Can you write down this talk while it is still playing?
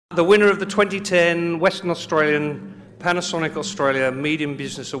The winner of the 2010 Western Australian Panasonic Australia Medium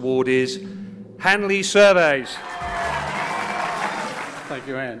Business Award is Handley Surveys. Thank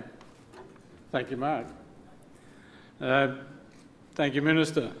you, Anne. Thank you, Mark. Thank you,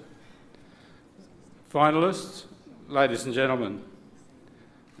 Minister. Finalists, ladies and gentlemen,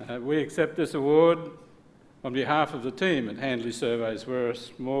 we accept this award on behalf of the team at Handley Surveys. We're a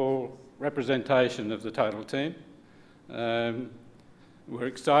small representation of the total team. We're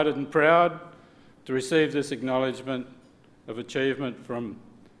excited and proud to receive this acknowledgement of achievement from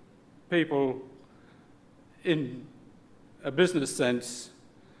people in a business sense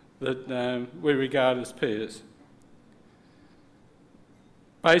that we regard as peers.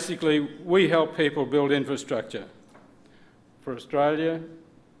 Basically, we help people build infrastructure for Australia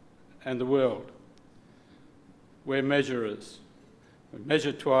and the world. We're measurers. We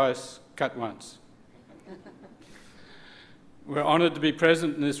measure twice, cut once. We're honoured to be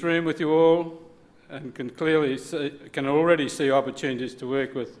present in this room with you all and can already see opportunities to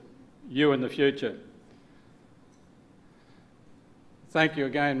work with you in the future. Thank you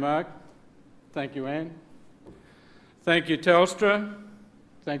again, Mark. Thank you, Anne. Thank you, Telstra.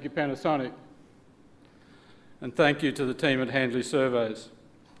 Thank you, Panasonic. And thank you to the team at Handley Surveys.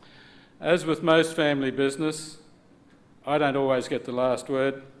 As with most family business, I don't always get the last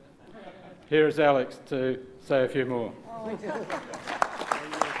word. Here is Alex to say a few more.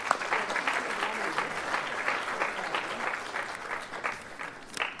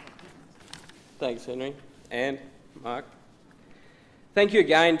 Thanks, Henry. And Mark. Thank you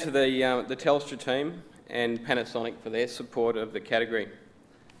again to the Telstra team and Panasonic for their support of the category.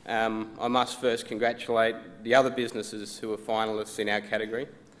 I must first congratulate the other businesses who were finalists in our category.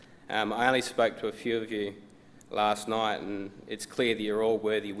 I only spoke to a few of you last night, and it's clear that you're all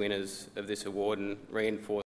worthy winners of this award and reinforce